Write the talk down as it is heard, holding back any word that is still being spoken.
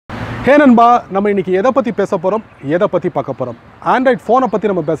ஹே நண்பா, நம்ம இன்றைக்கி எதை பற்றி பேச போகிறோம், எதை பற்றி பார்க்க போகிறோம்? ஆண்ட்ராய்ட் ஃபோனை பற்றி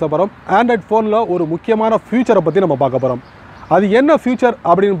நம்ம பேச போகிறோம். ஆண்ட்ராய்ட் ஃபோனில் ஒரு முக்கியமான ஃபியூச்சரை பற்றி நம்ம பார்க்க போகிறோம். அது என்ன ஃபியூச்சர்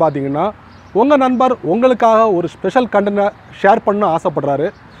அப்படின்னு பார்த்தீங்கன்னா, உங்கள் நண்பர் உங்களுக்காக ஒரு ஸ்பெஷல் கண்டென்ட்டை ஷேர் பண்ண ஆசைப்படுறாரு.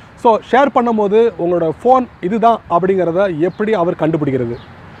 ஸோ ஷேர் பண்ணும்போது உங்களோட ஃபோன் இதுதான் அப்படிங்கிறத எப்படி அவர் கண்டுபிடிக்கிறது?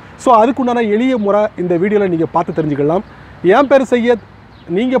 ஸோ அதுக்குண்டான எளிய முறை இந்த வீடியோவில் நீங்கள் பார்த்து தெரிஞ்சுக்கலாம். என் பேர் சையத்,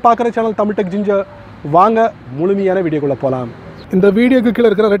 நீங்கள் பார்க்குற சேனல் தமிழ் டெக் ஜிஞ்சர். வாங்க முழுமையான வீடியோக்குள்ளே போகலாம். இந்த வீடியோக்கு கீழே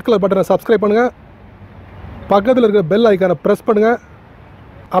இருக்கிற ரெட் கலர் பட்டனை சப்ஸ்கிரைப் பண்ணுங்கள், பக்கத்தில் இருக்கிற பெல் ஐக்கானை ப்ரெஸ் பண்ணுங்கள்,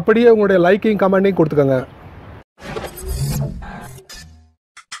 அப்படியே உங்களுடைய லைக்கையும் கமெண்ட்டையும் கொடுத்துக்கோங்க.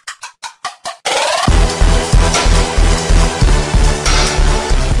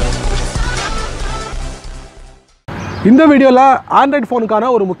 இந்த வீடியோவில் ஆண்ட்ராய்ட்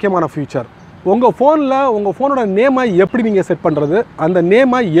ஃபோனுக்கான ஒரு முக்கியமான ஃபியூச்சர். உங்கள் ஃபோனில் உங்கள் ஃபோனோட நேமை எப்படி நீங்கள் செட் பண்ணுறது, அந்த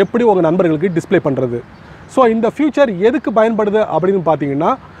நேமை எப்படி உங்கள் நண்பர்களுக்கு டிஸ்பிளே பண்ணுறது. ஸோ இந்த ஃபியூச்சர் எதுக்கு பயன்படுது அப்படின்னு பார்த்தீங்கன்னா,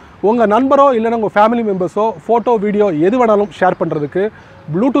 உங்கள் நண்பரோ இல்லைன்னா உங்கள் ஃபேமிலி மெம்பர்ஸோ ஃபோட்டோ வீடியோ எது வேணாலும் ஷேர் பண்ணுறதுக்கு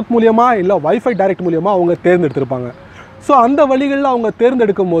ப்ளூடூத் மூலியமாக இல்லை வைஃபை டைரக்ட் மூலியமாக அவங்க தேர்ந்தெடுத்திருப்பாங்க. ஸோ அந்த வழிகளில் அவங்க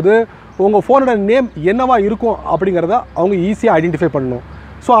தேர்ந்தெடுக்கும் போது உங்கள் ஃபோனோட நேம் என்னவா இருக்கும் அப்படிங்கிறத அவங்க ஈஸியாக ஐடென்டிஃபை பண்ணணும்.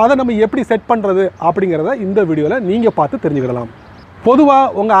 ஸோ அதை நம்ம எப்படி செட் பண்ணுறது அப்படிங்கிறத இந்த வீடியோவில் நீங்கள் பார்த்து தெரிஞ்சுக்கலாம்.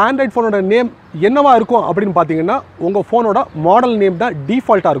 பொதுவாக உங்கள் ஆண்ட்ராய்ட் ஃபோனோட நேம் என்னவா இருக்கும் அப்படின்னு பார்த்தீங்கன்னா, உங்கள் ஃபோனோட மாடல் நேம் தான்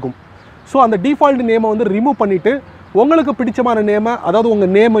டிஃபால்ட்டாக இருக்கும். ஸோ அந்த டிஃபால்ட் நேமை வந்து ரிமூவ் பண்ணிவிட்டு உங்களுக்கு பிடிச்சமான நேமை, அதாவது உங்கள்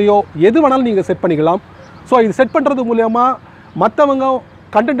நேமையோ எது வேணாலும் நீங்கள் செட் பண்ணிக்கலாம். ஸோ இது செட் பண்ணுறது மூலயமா மற்றவங்க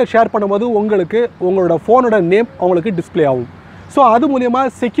கண்டென்ட்டை ஷேர் பண்ணும்போது உங்களுக்கு உங்களோட ஃபோனோட நேம் அவங்களுக்கு டிஸ்பிளே ஆகும். ஸோ அது மூலயமா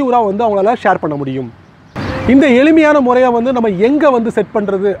செக்யூராக வந்து அவங்களால ஷேர் பண்ண முடியும். இந்த எளிமையான முறையை வந்து நம்ம எங்கே வந்து செட்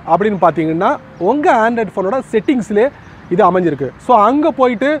பண்ணுறது அப்படின்னு பார்த்தீங்கன்னா, உங்கள் ஆண்ட்ராய்ட் ஃபோனோட செட்டிங்ஸ்லேயே இது அமைஞ்சிருக்கு. ஸோ அங்கே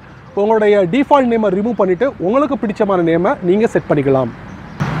போயிட்டு உங்களுடைய டிஃபால்ட் நேமை ரிமூவ் பண்ணிவிட்டு உங்களுக்கு பிடிச்சமான நேமை நீங்கள் செட் பண்ணிக்கலாம்.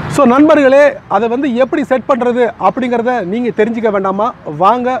 ஸோ நண்பர்களே, அதை வந்து எப்படி செட் பண்ணுறது அப்படிங்கிறத நீங்கள் தெரிஞ்சிக்க வேண்டாமா?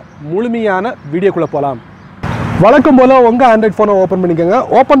 வாங்க முழுமையான வீடியோக்குள்ளே போகலாம். வழக்கம் போல் உங்கள் ஆண்ட்ராய்ட் ஃபோனை ஓப்பன் பண்ணிக்கோங்க.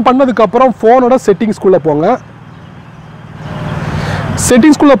 ஓப்பன் பண்ணதுக்கப்புறம் ஃபோனோட செட்டிங்ஸ்குள்ளே போங்க.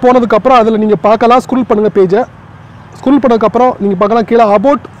 செட்டிங்ஸ்குள்ளே போனதுக்கப்புறம் அதில் நீங்கள் பார்க்கலாம், ஸ்க்ரோல் பண்ணுங்கள் பேஜை. ஸ்க்ரோல் பண்ணதுக்கப்புறம் நீங்கள் பார்க்கலாம் கீழே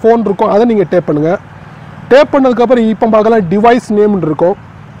அபவுட் ஃபோன் இருக்கும், அதை நீங்கள் டேப் பண்ணுங்கள். டேப் பண்ணதுக்கப்புறம் இப்போ பார்க்கலாம் டிவைஸ் நேம்னு இருக்கும்.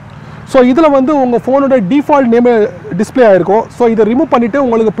 ஸோ இதில் வந்து உங்கள் ஃபோனோட டிஃபால்ட் நேமு டிஸ்பிளே ஆகிருக்கும். ஸோ இதை ரிமூவ் பண்ணிவிட்டு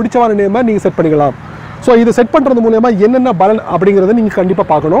உங்களுக்கு பிடிச்சமான நேமை நீங்கள் செட் பண்ணிக்கலாம். ஸோ இதை செட் பண்ணுறது மூலயமா என்னென்ன பலன் அப்படிங்கிறத நீங்கள் கண்டிப்பாக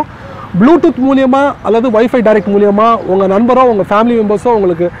பார்க்கணும். ப்ளூடூத் மூலியமாக அல்லது வைஃபை டைரக்ட் மூலியமாக உங்கள் நண்பரோ உங்கள் ஃபேமிலி மெம்பர்ஸோ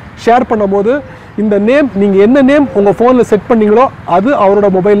உங்களுக்கு ஷேர் பண்ணும்போது இந்த நேம், நீங்கள் என்ன நேம் உங்கள் ஃபோனில் செட் பண்ணீங்களோ அது அவரோட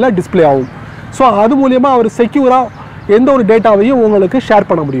மொபைலில் டிஸ்பிளே ஆகும். ஸோ அது மூலயமா அவர் செக்யூராக எந்த ஒரு டேட்டாவையும் உங்களுக்கு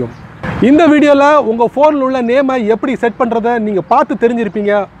ஷேர் பண்ண முடியும். இந்த வீடியோவில் உங்கள் ஃபோனில் உள்ள நேமை எப்படி செட் பண்ணுறதை நீங்கள் பார்த்து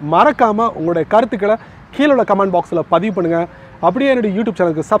தெரிஞ்சிருப்பீங்க. மறக்காமல் உங்களுடைய கருத்துக்களை கீழே உள்ள கமெண்ட் பாக்ஸில் பதிவு பண்ணுங்கள். அப்படியே என்னுடைய யூடியூப்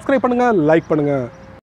சேனலுக்கு சப்ஸ்கிரைப் பண்ணுங்கள், லைக் பண்ணுங்கள்.